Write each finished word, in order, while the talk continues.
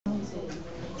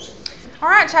All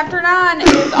right, chapter 9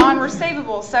 is on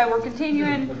receivables. So we're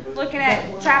continuing looking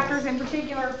at chapters in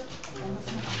particular.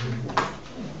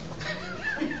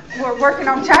 We're working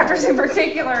on chapters in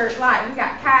particular, like we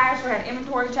got cash, we had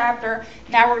inventory chapter,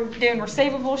 now we're doing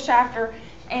receivables chapter.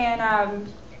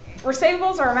 And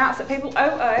receivables are amounts that people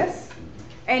owe us.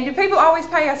 And do people always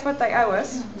pay us what they owe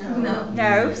us?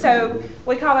 No. So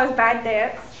we call those bad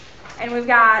debts. And we've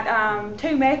got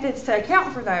two methods to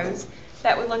account for those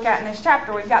that we look at in this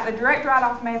chapter. We've got the direct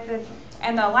write-off method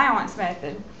and the allowance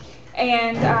method.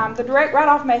 And the direct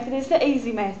write-off method is the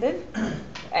easy method,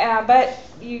 but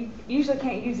you usually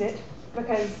can't use it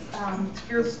because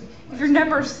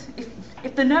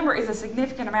if the number is a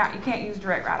significant amount, you can't use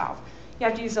direct write-off. You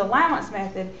have to use the allowance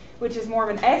method, which is more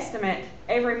of an estimate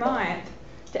every month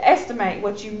to estimate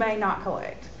what you may not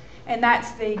collect. And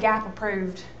that's the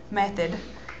GAAP-approved method,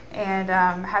 and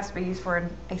has to be used for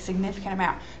a significant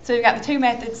amount. So you've got the two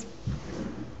methods.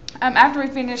 After we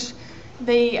finish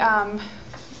the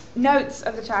notes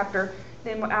of the chapter,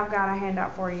 then I've got a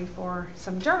handout for you for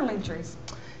some journal entries.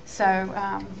 So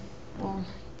we'll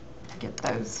get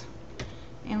those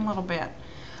in a little bit.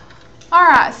 All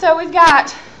right, so we've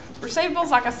got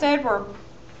receivables, like I said, were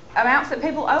amounts that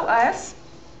people owe us.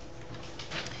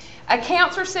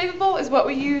 Accounts receivable is what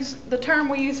we use, the term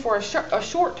we use for a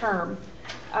short term,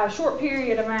 a short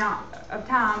period amount of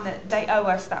time that they owe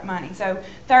us that money. So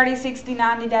 30, 60,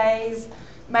 90 days,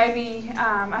 maybe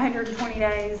 120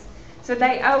 days. So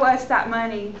they owe us that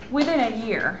money within a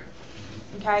year.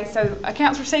 Okay, so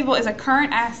accounts receivable is a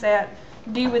current asset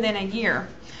due within a year.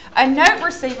 A note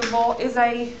receivable is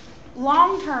a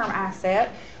long-term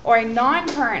asset or a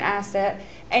non-current asset,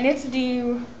 and it's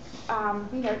due,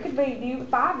 it could be due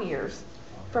 5 years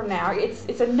from now.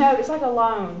 It's a note, it's like a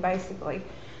loan, basically.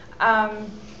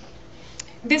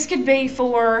 This could be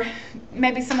for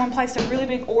maybe someone placed a really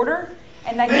big order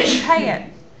and they didn't pay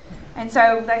it. And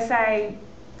so they say,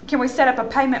 can we set up a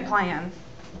payment plan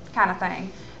kind of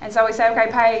thing? And so we say, okay,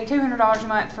 pay $200 a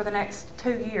month for the next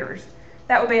 2 years.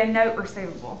 That would be a note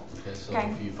receivable. Okay, so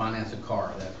if you finance a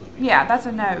car, that would be... Yeah, that's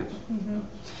a note. Mm-hmm.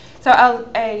 So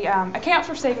accounts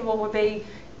receivable would be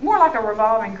more like a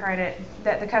revolving credit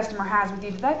that the customer has with you.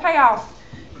 They pay off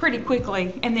pretty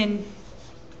quickly and then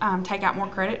take out more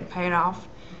credit and pay it off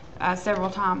several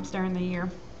times during the year.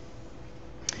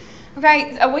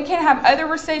 Okay, we can have other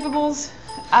receivables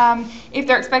if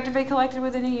they're expected to be collected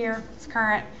within a year. It's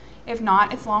current. If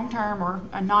not, it's long-term or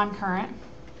a non-current.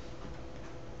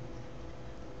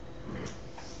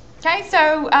 Okay,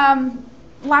 so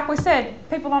like we said,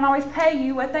 people don't always pay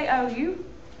you what they owe you.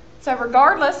 So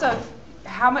regardless of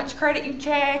how much credit you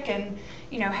check and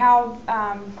how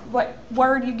what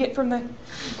word you get from the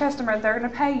customer, they're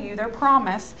going to pay you their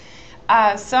promise.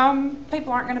 Some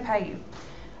people aren't going to pay you.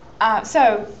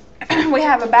 So we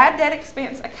have a bad debt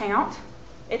expense account.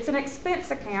 It's an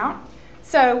expense account.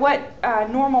 So what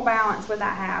normal balance would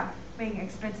that have, being an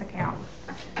expense account?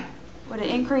 Would it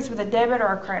increase with a debit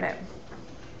or a credit?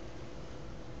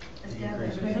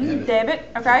 Debit.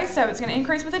 Okay, so it's going to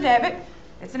increase with a debit.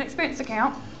 It's an expense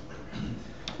account.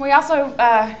 We also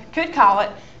could call it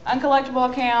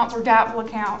uncollectible accounts or doubtful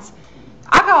accounts.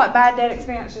 I call it bad debt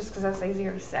expense just because that's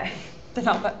easier to say than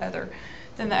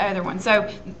the other one. So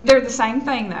they're the same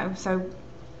thing though. So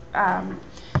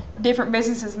different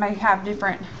businesses may have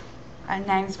different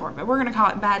names for it, but we're going to call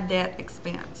it bad debt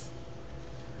expense.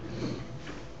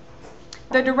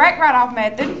 The direct write-off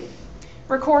method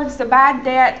records the bad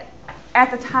debt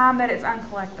at the time that it's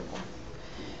uncollectible.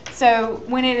 So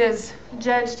when it is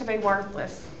judged to be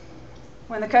worthless,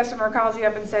 when the customer calls you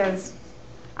up and says,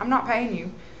 I'm not paying you,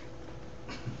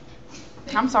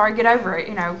 I'm sorry, get over it,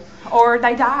 or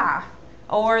they die,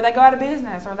 or they go out of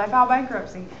business, or they file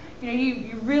bankruptcy.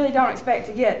 You really don't expect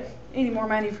to get any more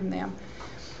money from them.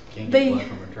 Can't get blood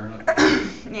from return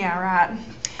it. Yeah, right.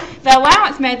 The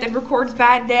allowance method records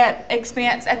bad debt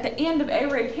expense at the end of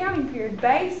every accounting period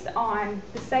based on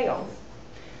the sales.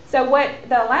 So what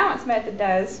the allowance method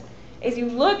does is you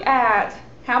look at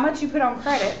how much you put on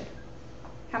credit,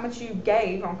 how much you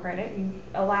gave on credit, you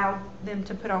allowed them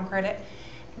to put on credit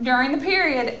during the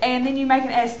period, and then you make an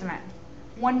estimate,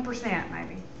 1%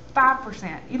 maybe,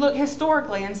 5%. You look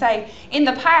historically and say, in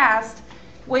the past,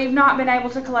 we've not been able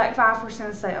to collect 5%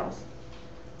 of sales.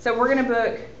 So we're going to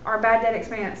book our bad debt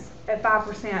expense at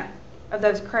 5% of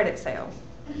those credit sales.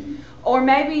 Or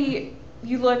maybe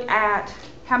you look at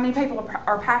how many people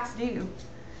are past due.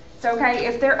 So, okay,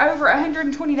 if they're over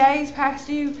 120 days past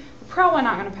due, we're probably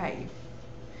not going to pay you.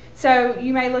 So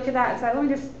you may look at that and say, let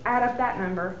me just add up that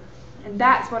number, and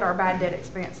that's what our bad debt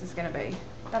expense is going to be.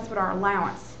 That's what our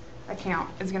allowance account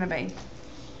is going to be.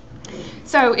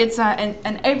 So it's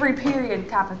an every period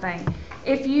type of thing.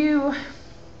 If you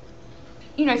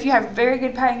have very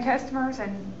good paying customers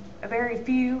and a very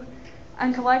few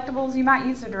uncollectibles, you might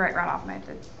use the direct write-off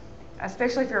method,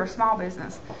 especially if you're a small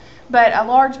business. But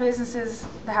large businesses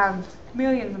that have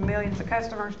millions and millions of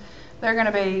customers, they're going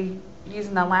to be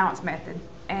using the allowance method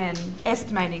and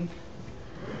estimating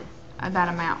that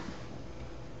amount.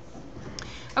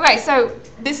 Okay, so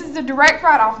this is the direct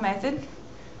write-off method.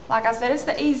 Like I said, it's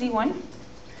the easy one.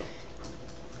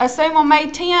 Assume on May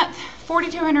 10th,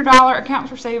 $4,200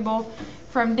 accounts receivable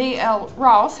from D.L.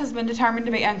 Ross has been determined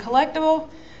to be uncollectible.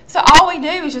 So all we do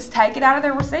is just take it out of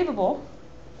their receivable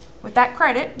with that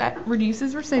credit, that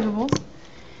reduces receivables,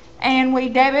 and we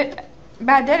debit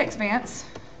bad debt expense,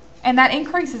 and that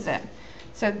increases it.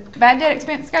 So bad debt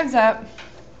expense goes up,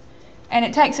 and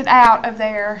it takes it out of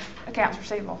their accounts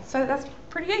receivable. So that's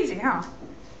pretty easy, huh?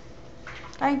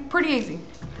 Okay, pretty easy.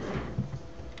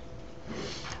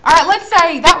 All right, let's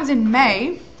say that was in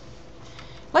May.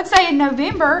 Let's say in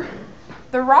November,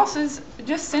 the Rosses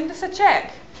just send us a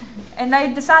check, and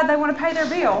they decide they want to pay their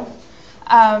bill.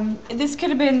 This could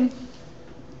have been,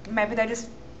 maybe they just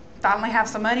finally have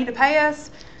some money to pay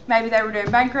us. Maybe they were doing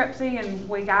bankruptcy and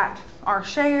we got our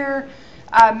share.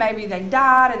 Maybe they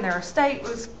died and their estate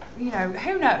was,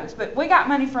 who knows. But we got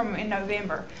money from them in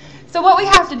November. So what we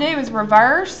have to do is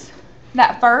reverse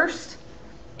that first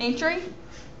entry.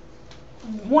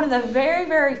 One of the very,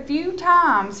 very few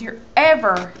times you're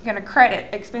ever going to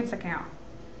credit expense account.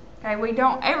 Okay,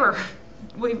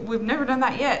 we've never done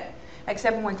that yet,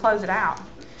 except when we close it out.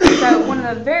 So one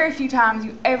of the very few times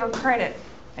you ever credit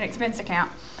an expense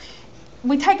account,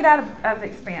 we take it out of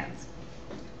expense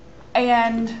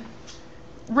and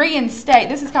reinstate.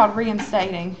 This is called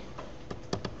reinstating.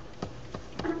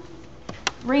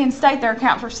 Reinstate their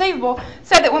accounts receivable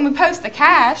so that when we post the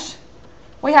cash,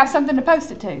 we have something to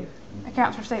post it to.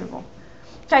 Accounts receivable.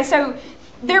 Okay, so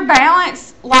their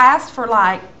balance lasts for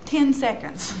like 10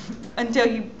 seconds until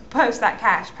you post that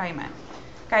cash payment.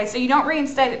 Okay, so you don't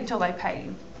reinstate it until they pay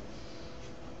you.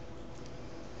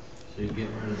 So you get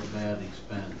rid of the bad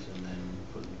expense and then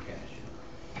put the cash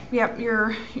in. Yep,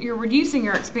 you're reducing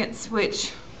your expense,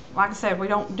 which, like I said, we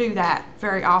don't do that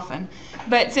very often.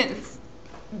 But since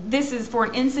this is for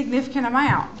an insignificant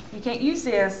amount, you can't use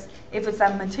this if it's a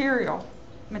material.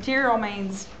 Material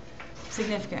means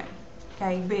significant,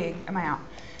 okay, big amount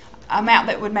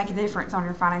that would make a difference on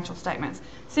your financial statements.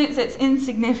 Since it's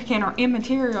insignificant or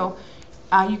immaterial,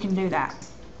 you can do that.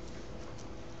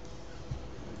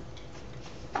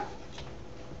 All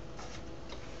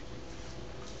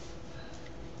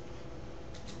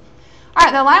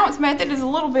right, the allowance method is a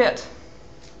little bit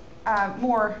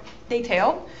more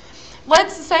detailed.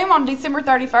 Let's assume on December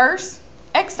 31st,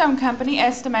 Exxon Company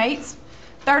estimates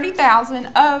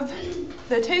 $30,000 of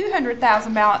the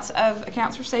 $200,000 balance of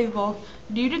accounts receivable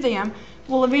due to them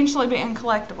will eventually be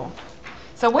uncollectible.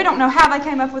 So we don't know how they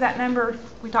came up with that number.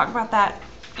 We talked about that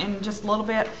in just a little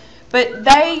bit. But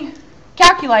they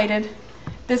calculated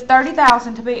this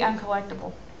 $30,000 to be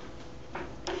uncollectible.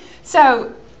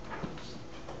 So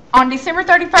on December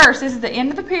 31st, this is the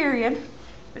end of the period.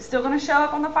 It's still going to show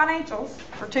up on the financials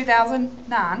for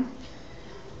 2009.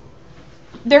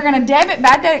 They're going to debit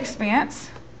bad debt expense,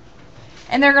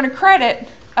 and they're going to credit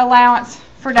allowance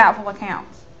for doubtful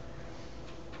accounts.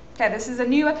 Okay, this is a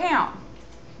new account.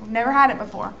 We've never had it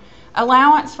before.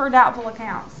 Allowance for doubtful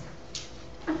accounts.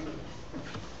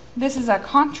 This is a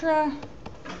contra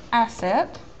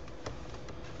asset,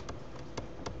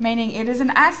 meaning it is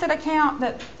an asset account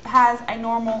that has a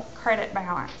normal credit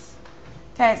balance.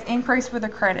 Okay, it's increased with a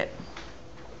credit.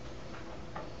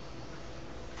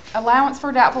 Allowance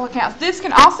for doubtful accounts. This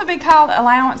can also be called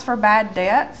allowance for bad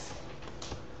debts.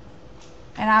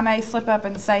 And I may slip up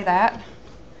and say that.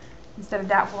 Instead of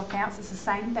doubtful accounts, it's the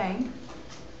same thing.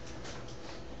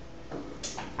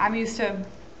 I'm used to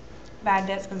bad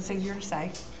debts because it's easier to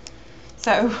say.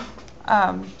 So,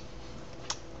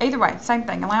 either way, same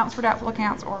thing. Allowance for doubtful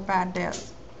accounts or bad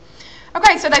debts.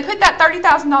 Okay, so they put that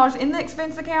 $30,000 in the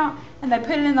expense account and they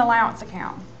put it in the allowance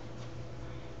account.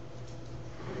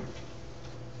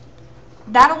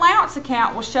 That allowance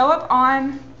account will show up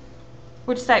on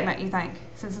which statement you think,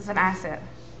 since it's an asset?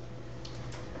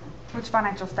 Which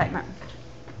financial statement?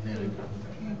 The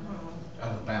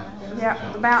balance.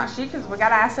 Yeah, the balance sheet, because we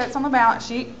got assets on the balance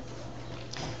sheet.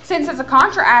 Since it's a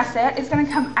contra asset, it's going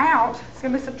to come out, it's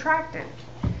going to be subtracted.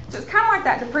 So it's kind of like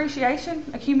that depreciation,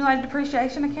 accumulated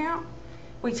depreciation account.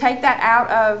 We take that out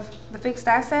of the fixed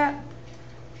asset.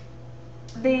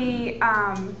 The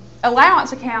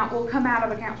allowance account will come out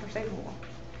of accounts receivable,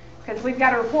 because we've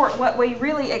got to report what we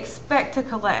really expect to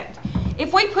collect.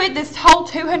 if we put this whole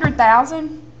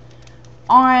 $200,000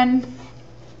 on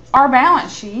our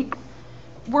balance sheet,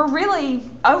 we're really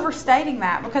overstating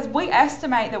that because we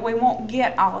estimate that we won't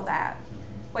get all of that.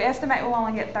 We estimate we'll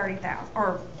only get $30,000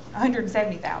 or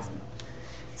 $170,000.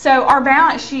 So our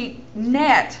balance sheet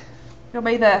net, it'll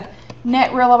be the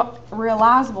net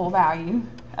realizable value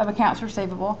of accounts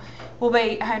receivable, will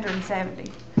be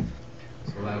 $170,000.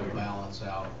 So that will balance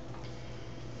out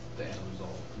the end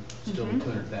result. Still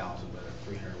 $200,000, but a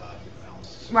 $300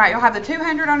 balance. Right, you'll have the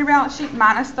 $200,000 on your balance sheet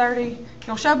minus $30,000.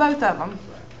 You'll show both of them,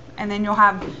 and then you'll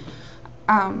have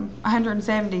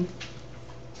 $170,000.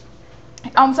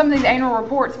 On some of these annual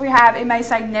reports we have, it may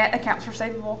say net accounts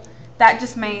receivable. That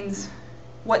just means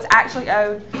what's actually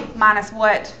owed minus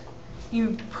what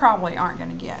you probably aren't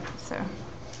going to get. So,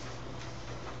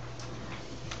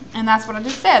 and that's what I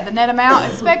just said. The net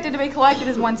amount expected to be collected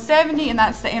is $170,000, and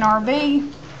that's the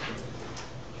NRV.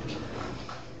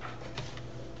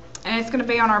 And it's going to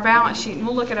be on our balance sheet, and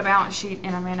we'll look at a balance sheet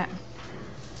in a minute.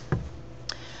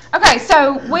 Okay,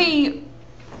 so we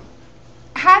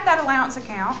had that allowance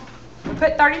account. We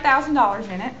put $30,000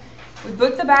 in it. We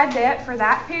booked the bad debt for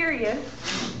that period,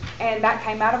 and that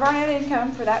came out of our net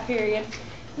income for that period.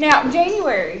 Now,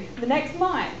 January, the next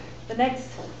month, the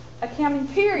next accounting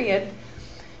period,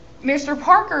 Mr.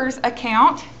 Parker's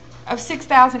account of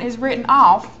 $6,000 is written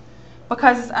off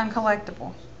because it's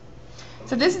uncollectible.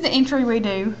 So this is the entry we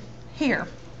do here.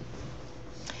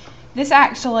 This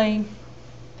actually,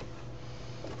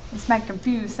 this may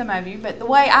confuse some of you, but the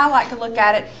way I like to look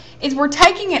at it is we're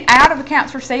taking it out of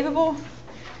accounts receivable.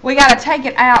 We got to take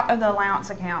it out of the allowance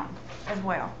account as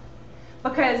well,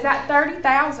 because that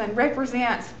 $30,000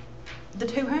 represents the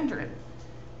 $200,000.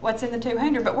 What's in the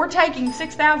 $200,000? But we're taking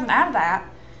 $6,000 out of that.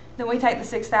 Then we take the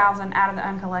 $6,000 out of the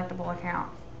uncollectible account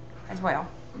as well,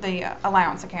 the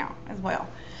allowance account as well.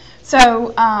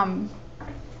 So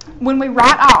when we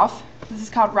write off, this is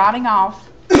called writing off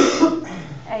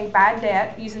a bad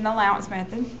debt using the allowance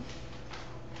method.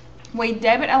 We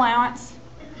debit allowance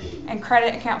and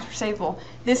credit accounts receivable.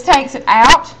 This takes it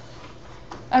out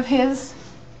of his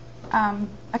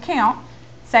account,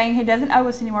 saying he doesn't owe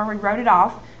us anymore. We wrote it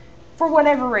off for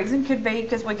whatever reason. Could be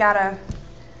because we got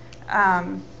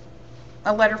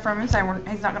a letter from him saying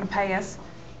he's not going to pay us.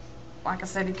 Like I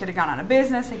said, he could have gone out of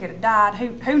business. He could have died.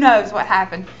 Who knows what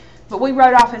happened? But we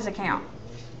wrote off his account.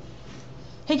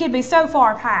 He could be so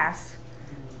far past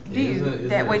due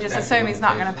that we just assume he's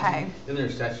not going to pay. Isn't there a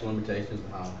statute of limitations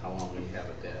on how long you have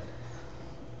a debt?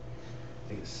 I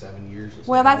think it's 7 years.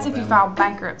 Well, that's if you file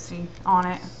bankruptcy on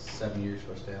it. 7 years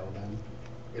for a state Alabama.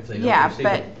 If they don't yeah,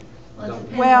 but Well, it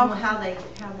depends well, on how they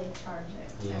charge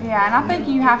it. yeah, and I think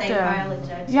you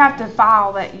have to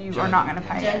file that you are not going to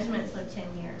pay it. Judgments of 10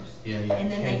 years. Yeah,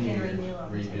 And then they can renew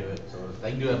them. redo it. So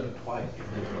they can do it up to twice.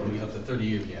 When you up to 30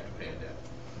 years, you have to pay a debt.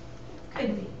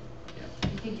 Could be. Yeah.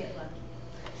 You could get lucky.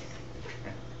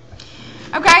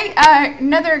 Okay,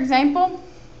 another example.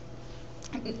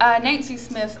 Nancy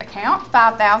Smith's account,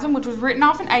 $5,000, which was written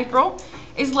off in April,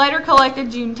 is later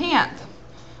collected June 10th.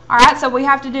 All right, so we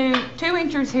have to do 2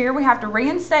 entries here. We have to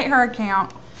reinstate her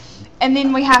account, and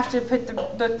then we have to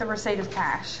book the receipt of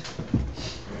cash.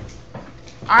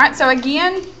 All right, so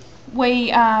again,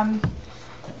 we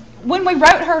when we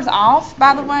wrote hers off,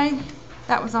 by the way,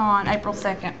 that was on April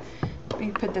 2nd. Let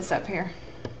me put this up here.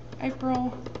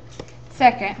 April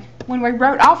 2nd. When we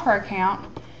wrote off her account,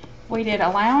 we did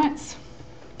allowance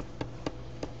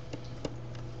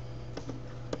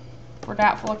for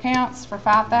doubtful accounts for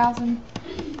 $5,000,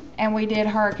 and we did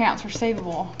her accounts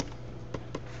receivable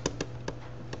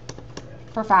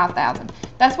for $5,000.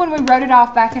 That's when we wrote it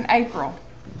off back in April.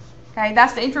 Okay,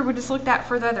 that's the entry we just looked at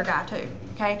for the other guy too.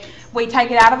 Okay, we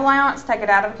take it out of allowance, take it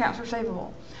out of accounts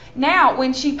receivable. Now,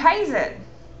 when she pays it,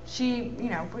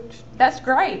 which that's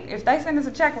great. If they send us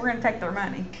a check, we're going to take their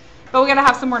money, but we got to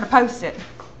have somewhere to post it.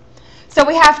 So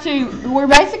we're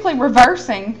basically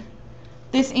reversing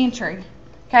this entry.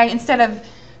 Okay, instead of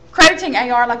crediting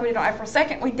AR like we did on April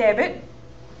 2nd, we debit,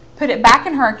 put it back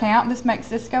in her account. This makes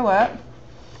this go up,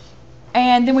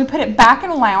 and then we put it back in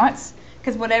allowance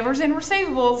because whatever's in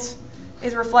receivables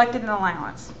is reflected in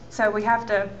allowance. So we have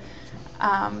to.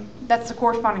 That's the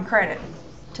corresponding credit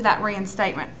to that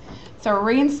reinstatement. So we're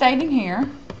reinstating here.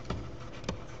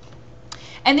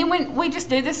 And then when we just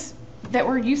do this that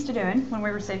we're used to doing when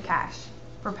we receive cash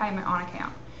for payment on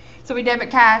account. So we debit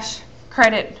cash,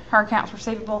 credit her accounts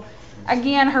receivable.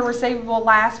 Again, her receivable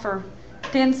lasts for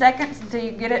 10 seconds until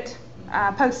you get it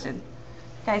posted.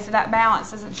 Okay, so that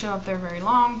balance doesn't show up there very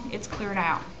long. It's cleared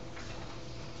out.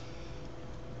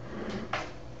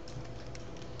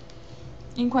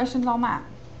 Any questions on that?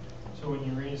 So when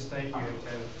you reinstate, you have to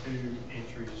have 2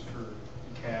 entries for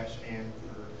cash and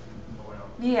for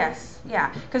allowance. Yes,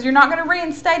 yeah, because you're not going to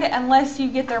reinstate it unless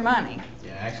you get their money.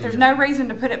 Yeah, actually. There's no reason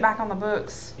to put it back on the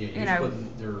books. Yeah, you you're know.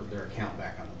 just putting their account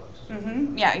back on the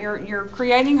books. Yeah, you're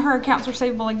creating her accounts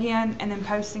receivable again and then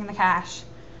posting the cash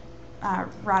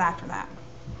right after that.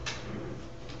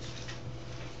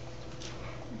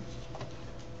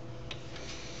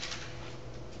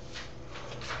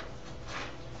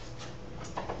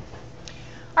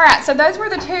 All right, so those were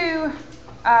the 2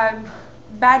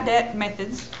 bad debt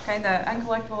methods. Okay, the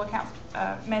uncollectible accounts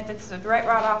methods, the direct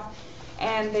write-off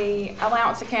and the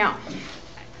allowance account.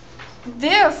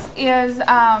 This is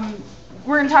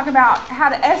we're going to talk about how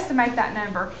to estimate that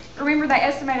number. Remember, they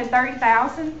estimated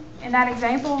 $30,000 in that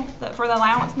example for the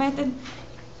allowance method.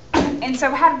 And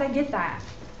so, how did they get that?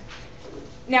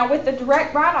 Now, with the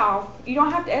direct write-off, you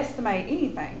don't have to estimate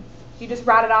anything. You just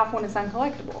write it off when it's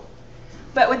uncollectible.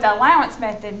 But with the allowance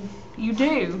method, you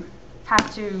do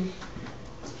have to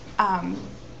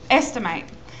estimate.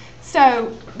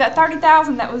 So that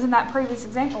 $30,000 that was in that previous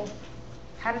example,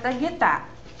 how did they get that?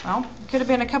 Well, it could have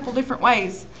been a couple different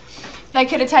ways. They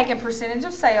could have taken percentage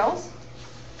of sales.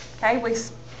 Okay,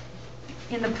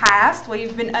 in the past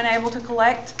we've been unable to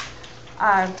collect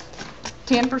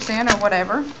 10% or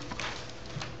whatever.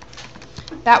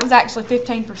 That was actually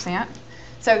 15%.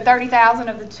 So 30,000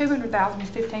 of the 200,000 is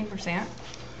 15%.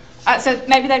 So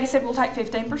maybe they just said we'll take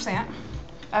 15%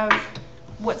 of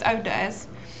what's owed to us.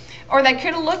 Or they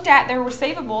could have looked at their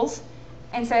receivables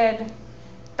and said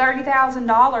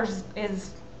 $30,000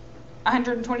 is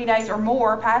 120 days or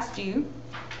more past due.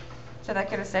 So they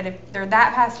could have said if they're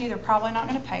that past due, they're probably not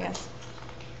going to pay us.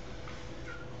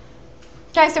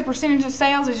 Okay, so percentage of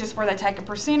sales is just where they take a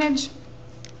percentage.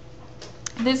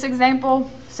 This example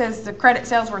says the credit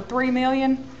sales were $3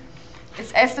 million.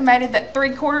 It's estimated that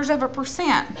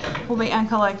 0.75% will be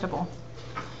uncollectible.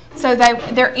 So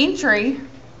their entry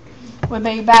would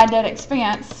be bad debt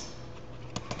expense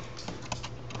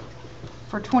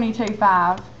for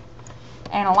 $22,500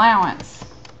 and allowance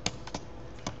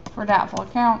for doubtful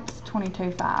accounts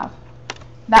 $22,500.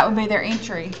 That would be their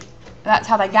entry. That's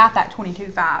how they got that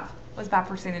 $22,500, was by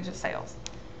percentage of sales.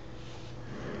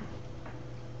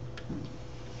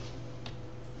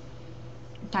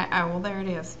 Okay, oh well, there it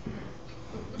is.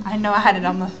 I didn't know I had it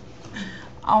on the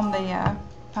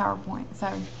PowerPoint.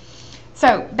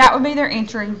 So that would be their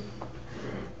entry.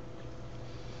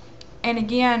 And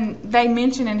again, they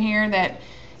mention in here that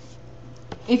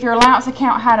if your allowance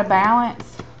account had a balance,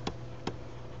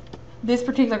 this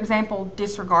particular example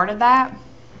disregarded that.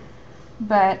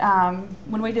 But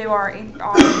when we do our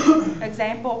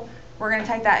example, we're going to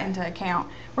take that into account.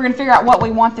 We're going to figure out what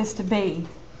we want this to be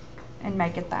and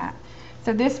make it that.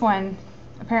 So this one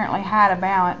apparently had a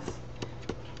balance,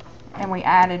 and we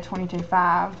added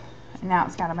 $22,500, and now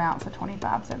it's got a balance of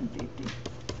 $25,750.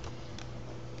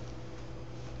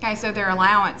 Okay, so their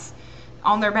allowance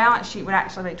on their balance sheet would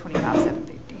actually be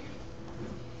 $25,750.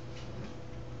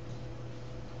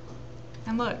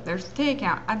 And look, there's the T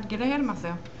account. I'd get ahead of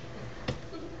myself.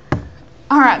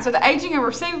 All right, so the aging of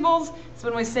receivables is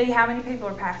when we see how many people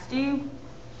are past due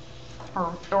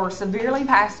or severely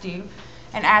past due,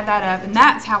 and add that up, and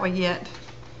that's how we get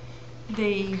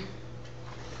the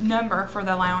number for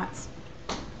the allowance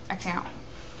account.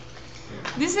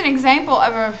 This is an example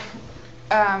of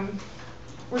a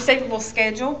receivable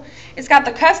schedule. It's got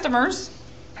the customers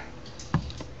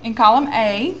in column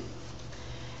A,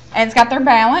 and it's got their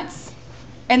balance,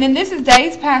 and then this is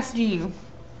days past due.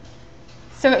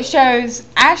 So it shows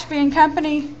Ashby and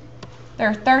Company,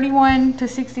 they're 31 to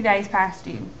 60 days past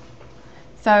due.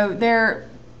 So they're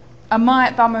a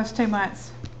month, almost 2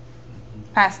 months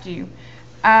past due.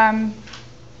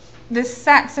 This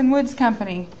Saxon Woods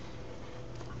Company,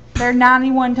 they're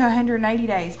 91 to 180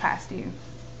 days past due.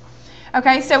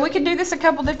 Okay, so we could do this a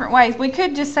couple different ways. We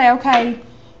could just say, okay,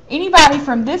 anybody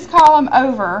from this column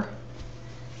over,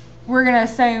 we're going to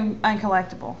assume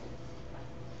uncollectible.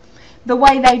 The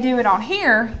way they do it on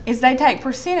here is they take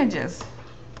percentages.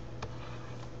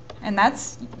 And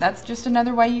that's just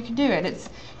another way you can do it.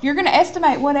 You're going to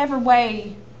estimate whatever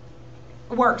way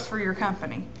works for your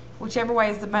company, whichever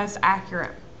way is the most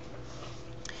accurate.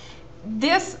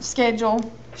 This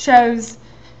schedule shows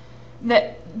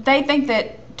that they think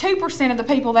that 2% of the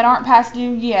people that aren't past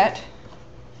due yet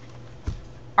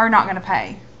are not going to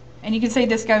pay. And you can see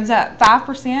this goes up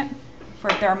 5% for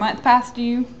if they're a month past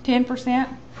due,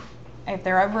 10% if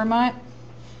they're over a month,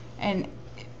 and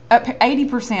up to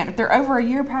 80%. If they're over a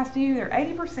year past due, they're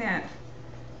 80%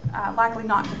 likely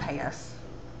not to pay us,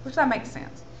 which that makes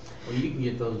sense. Well, you can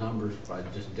get those numbers by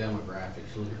just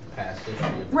demographics, look at the past history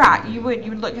of the Right, company. you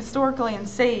would look historically and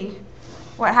see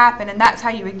what happened, and that's how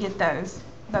you would get those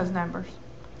numbers.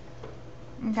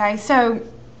 Okay, so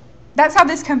that's how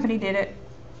this company did it.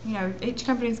 You know, each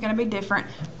company is going to be different.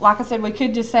 Like I said, we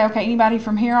could just say, okay, anybody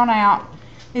from here on out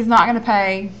is not going to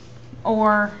pay,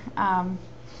 or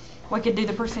we could do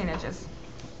the percentages.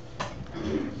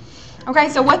 Okay,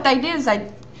 so what they did is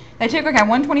they took, okay,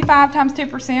 125 times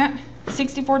 2%,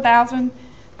 64,000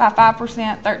 by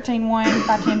 5%, 13,100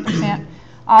 by 10%,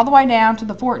 all the way down to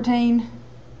the 14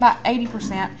 by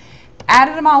 80%,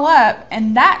 added them all up,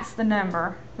 and that's the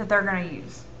number that they're going to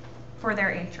use for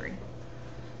their entry.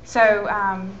 So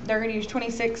they're going to use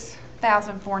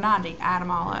 26,490, add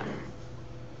them all up.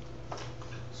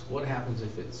 So what happens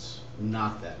if it's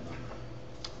not that number?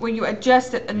 When you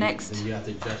adjust it the next. Then you have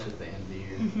to adjust at the end of the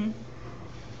year. Mm-hmm.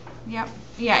 Yep.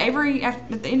 Yeah.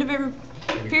 At the end of every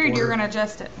period, you're going to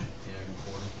adjust it. Yeah, every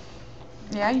quarter.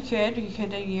 Yeah, you could. You could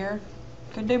do year,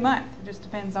 could do month. It just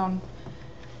depends on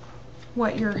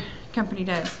what your company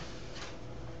does.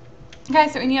 Okay.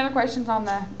 So, any other questions on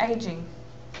the aging,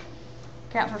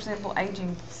 accounts receivable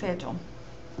aging schedule?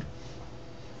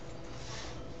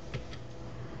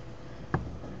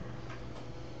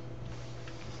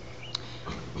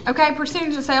 Okay,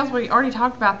 percentage of sales, we already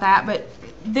talked about that, but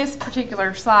this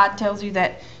particular slide tells you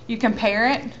that you compare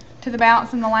it to the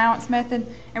balance and allowance method,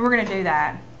 and we're going to do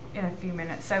that in a few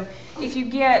minutes. So if you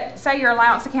get, say your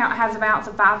allowance account has a balance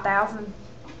of $5,000,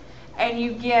 and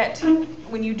you get,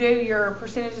 when you do your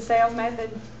percentage of sales method,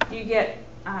 you get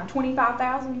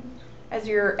 $25,000 as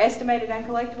your estimated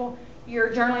uncollectible,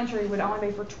 your journal entry would only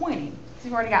be for 20, because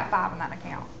you've already got 5 in that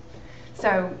account.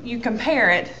 So you compare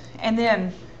it, and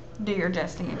then do your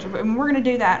adjusting entry. But we're going to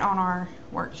do that on our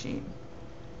worksheet.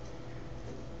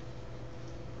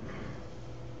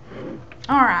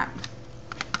 All right.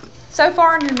 So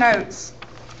far in your notes,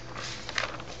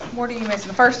 what are you missing?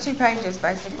 The first 2 pages,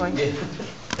 basically. Yeah.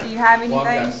 Do you have anything? Well,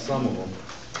 I've got some of them.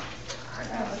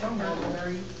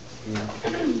 Yeah.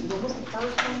 What was the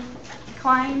first one?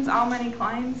 Claims, all money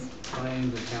claims.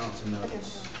 Claims, accounts, and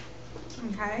notes.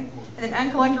 Okay. And then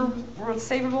uncollected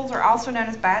receivables are also known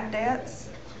as bad debts.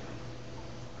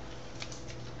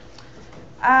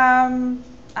 I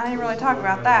didn't really talk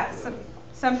about that.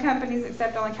 Some companies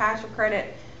accept only cash or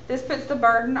credit. This puts the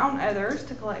burden on others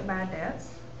to collect bad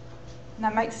debts. And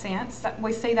that makes sense.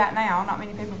 We see that now. Not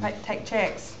many people take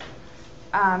checks.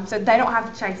 So they don't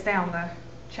have to chase down the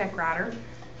check writer.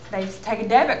 They just take a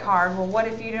debit card. Well, what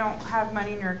if you don't have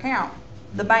money in your account?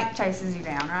 The bank chases you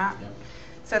down, right? Yep.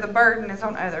 So the burden is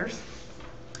on others.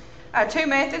 2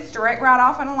 methods, direct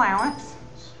write-off and allowance.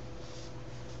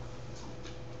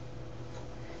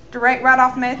 Direct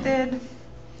write-off method,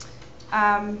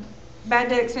 bad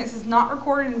debt expense is not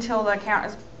recorded until the account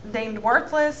is deemed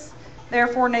worthless.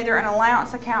 Therefore, neither an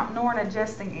allowance account nor an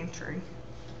adjusting entry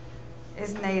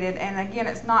is needed. And again,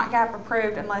 it's not GAAP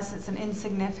approved unless it's an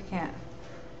insignificant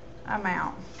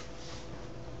amount.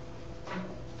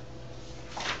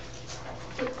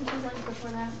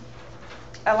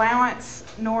 Allowance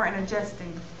nor an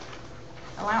adjusting.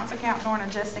 Allowance account nor an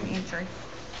adjusting entry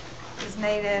is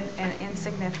needed, an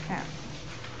insignificant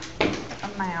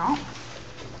amount.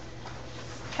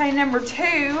 Okay, number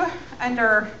 2,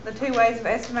 under the 2 ways of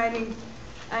estimating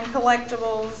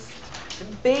uncollectibles,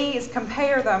 B is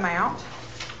compare the amount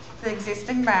to the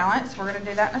existing balance. We're going to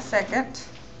do that in a second.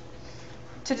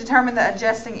 To determine the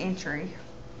adjusting entry.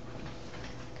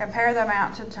 Compare the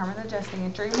amount to determine the adjusting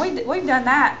entry. We've done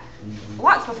that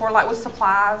lots before, like with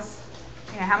supplies.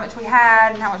 You know, how much we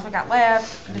had and how much we got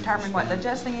left, determine what the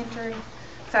adjusting entry.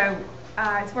 So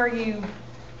it's where you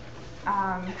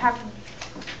have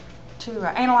to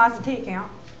analyze the T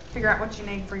account, figure out what you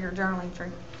need for your journal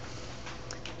entry.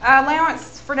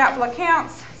 Allowance for doubtful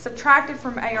accounts, subtracted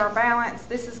from AR balance.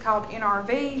 This is called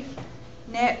NRV,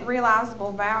 net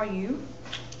realizable value.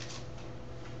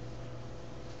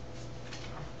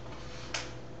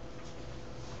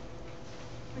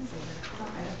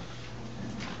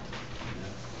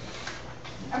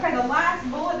 Okay, the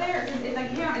last bullet there is if the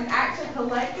account is actually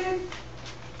collected.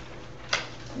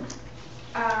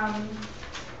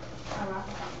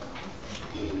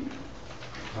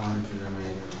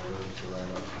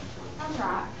 That's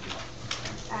right.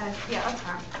 Yeah, that's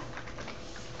right.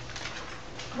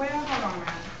 Well, hold on a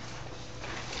minute.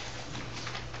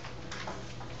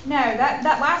 No,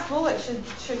 that last bullet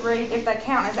should read if the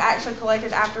account is actually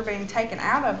collected after being taken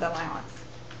out of the allowance.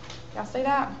 Y'all see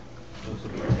that? Those will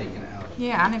be taken out.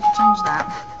 Yeah, I need to change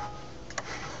that.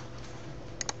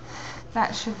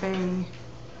 That should be.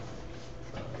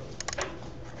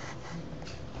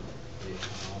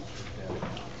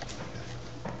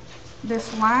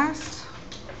 this last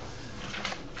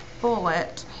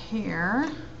bullet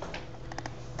here,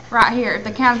 right here, if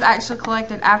the account is actually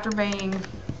collected after being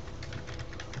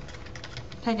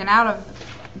taken out of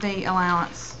the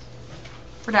allowance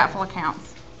for doubtful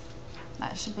accounts,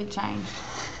 that should be changed.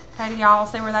 Okay, do y'all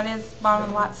see where that is?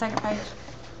 Bottom of the second page.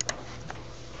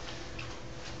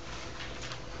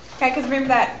 Okay, because remember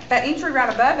that entry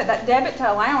right above it, that debit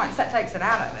to allowance, that takes it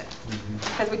out of it.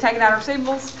 Because we take it out of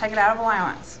receivables, take it out of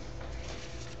allowance.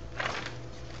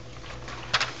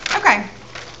 Okay,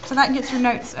 so that gets your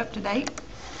notes up to date.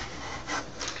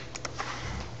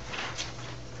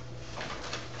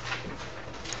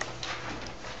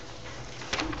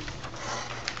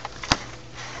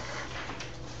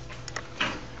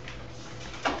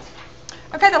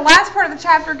 Okay, the last part of the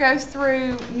chapter goes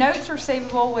through notes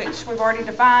receivable, which we've already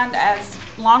defined as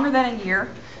longer than a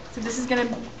year. So this is going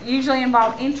to usually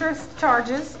involve interest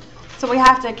charges. So we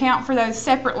have to account for those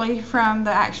separately from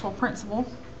the actual principal.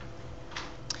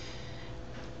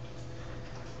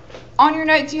 On your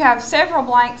notes, you have several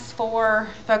blanks for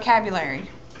vocabulary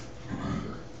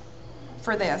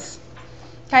for this.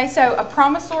 Okay, so a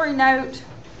promissory note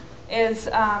is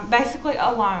basically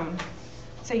a loan.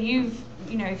 So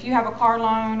if you have a car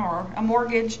loan or a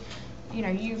mortgage,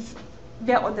 you've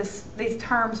dealt with these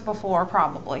terms before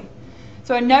probably.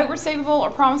 So a note receivable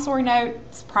or promissory note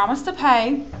is promise to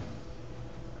pay.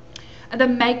 The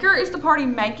maker is the party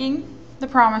making the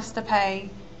promise to pay.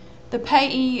 The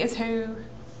payee is who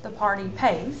the party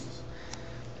pays.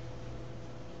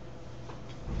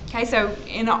 Okay, so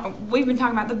we've been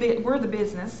talking about we're the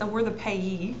business, so we're the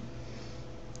payee.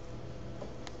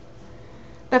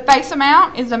 The face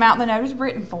amount is the amount the note is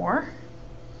written for.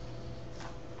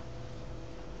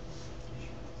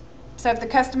 So if the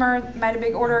customer made a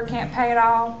big order, can't pay it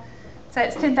all, say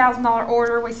it's $10,000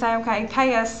 order, we say, okay,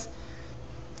 pay us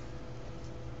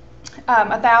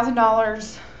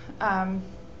 $1,000,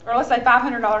 or let's say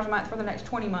 $500 a month for the next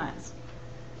 20 months,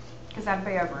 because that'd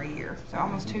be over a year, so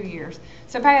almost 2 years.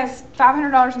 So pay us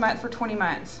 $500 a month for 20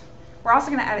 months. We're also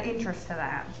going to add interest to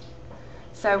that.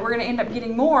 So we're going to end up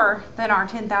getting more than our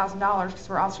 $10,000 because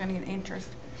we're also going to get interest.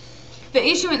 The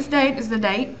issuance date is the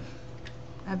date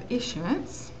of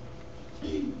issuance.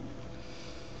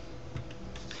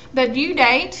 The due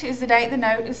date is the date the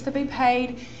note is to be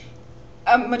paid.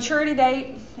 A maturity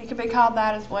date, it could be called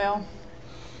that as well.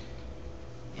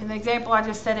 In the example I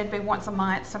just said, it'd be once a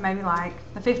month, so maybe like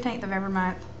the 15th of every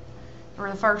month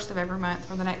or the 1st of every month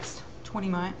for the next 20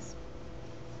 months.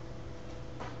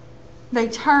 The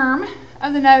term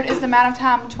of the note is the amount of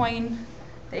time between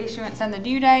the issuance and the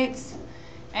due dates,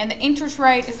 and the interest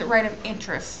rate is the rate of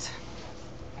interest.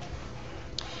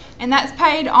 And that's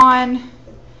paid on,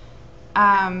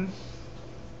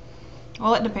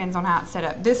 well, it depends on how it's set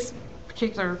up. This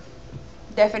particular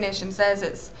definition says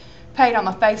it's paid on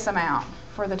the face amount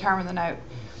for the term of the note.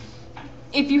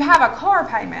 If you have a car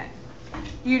payment,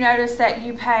 you notice that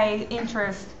you pay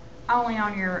interest only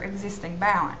on your existing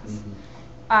balance.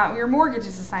 Your mortgage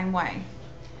is the same way.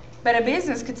 But a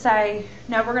business could say,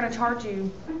 no, we're going to charge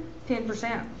you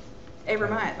 10% every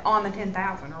month on the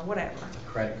 $10,000 or whatever.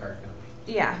 Credit card company.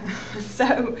 Yeah.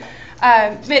 So,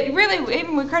 but really,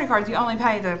 even with credit cards, you only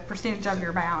pay the percentage of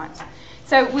your balance.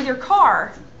 So with your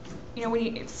car, when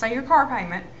you say your car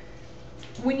payment,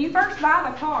 when you first buy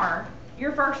the car,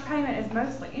 your first payment is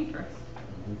mostly interest.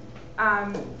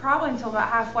 Probably until about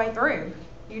halfway through,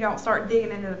 you don't start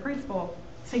digging into the principal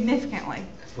significantly.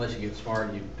 Unless you get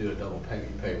smart, you do a double payment.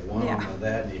 You pay one on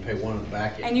that, and you pay one on the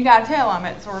back end. And you got to tell them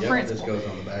it's for principal. This goes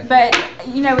on the back end. But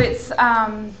it's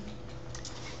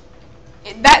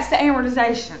that's the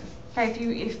amortization. Okay,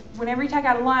 if whenever you take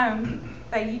out a loan,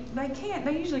 they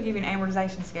usually give you an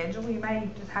amortization schedule. You may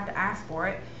just have to ask for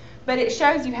it, but it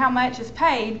shows you how much is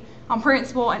paid on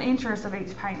principal and interest of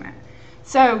each payment.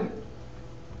 So,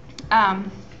 the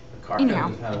car company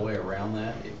had a way around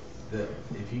that.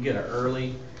 If you get an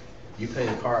early, you pay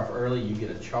the car off early, you get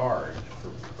a charge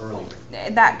for early.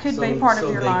 That could be part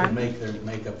of your loan. So they can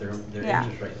make up their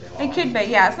interest rate they lost. It could be,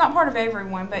 yeah. It's not part of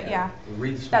everyone, but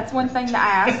that's one thing to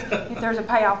ask if there's a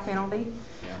payoff penalty.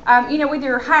 Yeah. With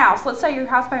your house, let's say your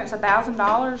house payment's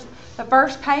 $1,000. The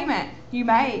first payment you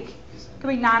make could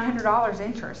be $900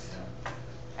 interest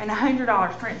and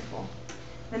 $100 principal.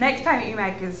 The next payment you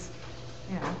make is,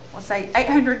 let's say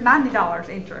 $890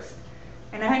 interest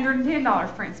and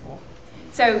 $110 principal.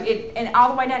 So and all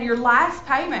the way down to your last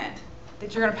payment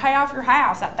that you're going to pay off your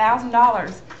house, that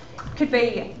 $1,000, could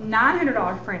be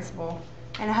 $900 principal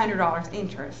and $100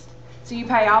 interest. So you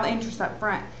pay all the interest up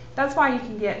front. That's why you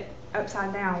can get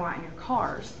upside down a lot in your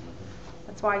cars.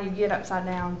 That's why you get upside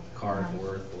down. Cars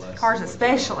worth less. Cars than what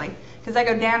especially, because they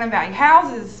go down in value.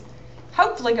 Houses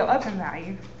hopefully go up in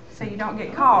value, so you don't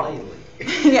get caught.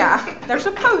 Lately. Yeah, they're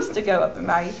supposed to go up in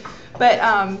value, but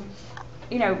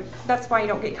you know, that's why you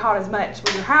don't get caught as much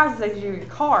with your houses as you do your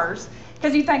cars,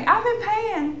 because you think, I've been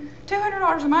paying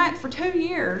 $200 a month for 2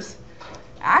 years.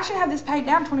 I should have this paid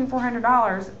down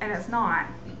 $2,400, and it's not,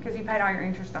 because you paid all your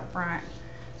interest up front.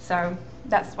 So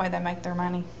that's the way they make their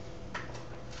money.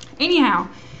 Anyhow,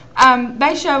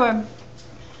 they show an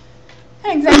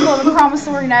example of a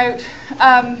promissory note.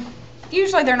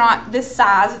 Usually they're not this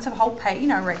size. It's a whole page, you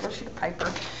know, regular sheet of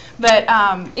paper. But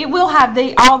it will have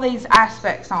all these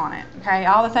aspects on it, okay?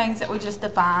 All the things that we just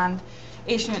defined: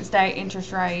 issuance date,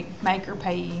 interest rate, maker,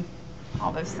 payee,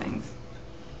 all those things.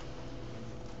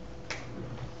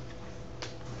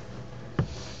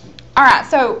 All right,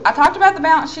 so I talked about the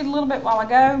balance sheet a little bit while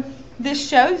ago. This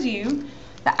shows you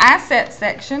the asset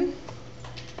section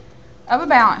of a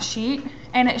balance sheet,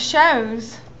 and it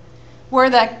shows where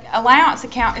the allowance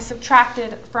account is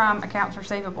subtracted from accounts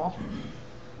receivable.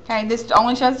 Okay, this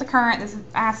only shows the current. This is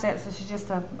assets. This is just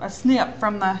a snip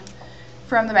from the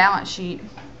balance sheet.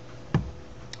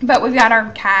 But we've got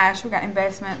our cash. We've got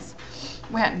investments.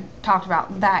 We hadn't talked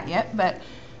about that yet. But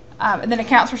and then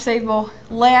accounts receivable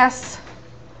less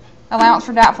allowance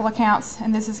for doubtful accounts,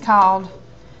 and this is called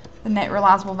the net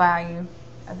realizable value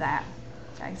of that.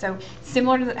 Okay, so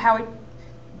similar to how we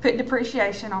put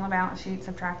depreciation on the balance sheet,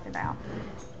 subtract it out.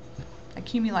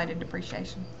 Accumulated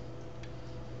depreciation.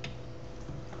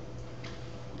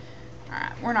 All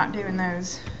right, we're not doing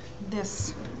those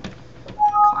this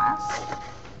class.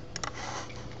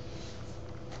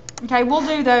 Okay, we'll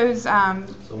do those. So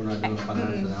we're not doing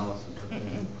finance analysis.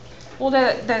 We'll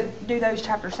do those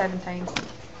chapter 17.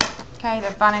 Okay,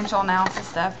 the financial analysis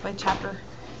stuff by chapter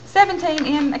 17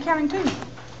 in accounting 2.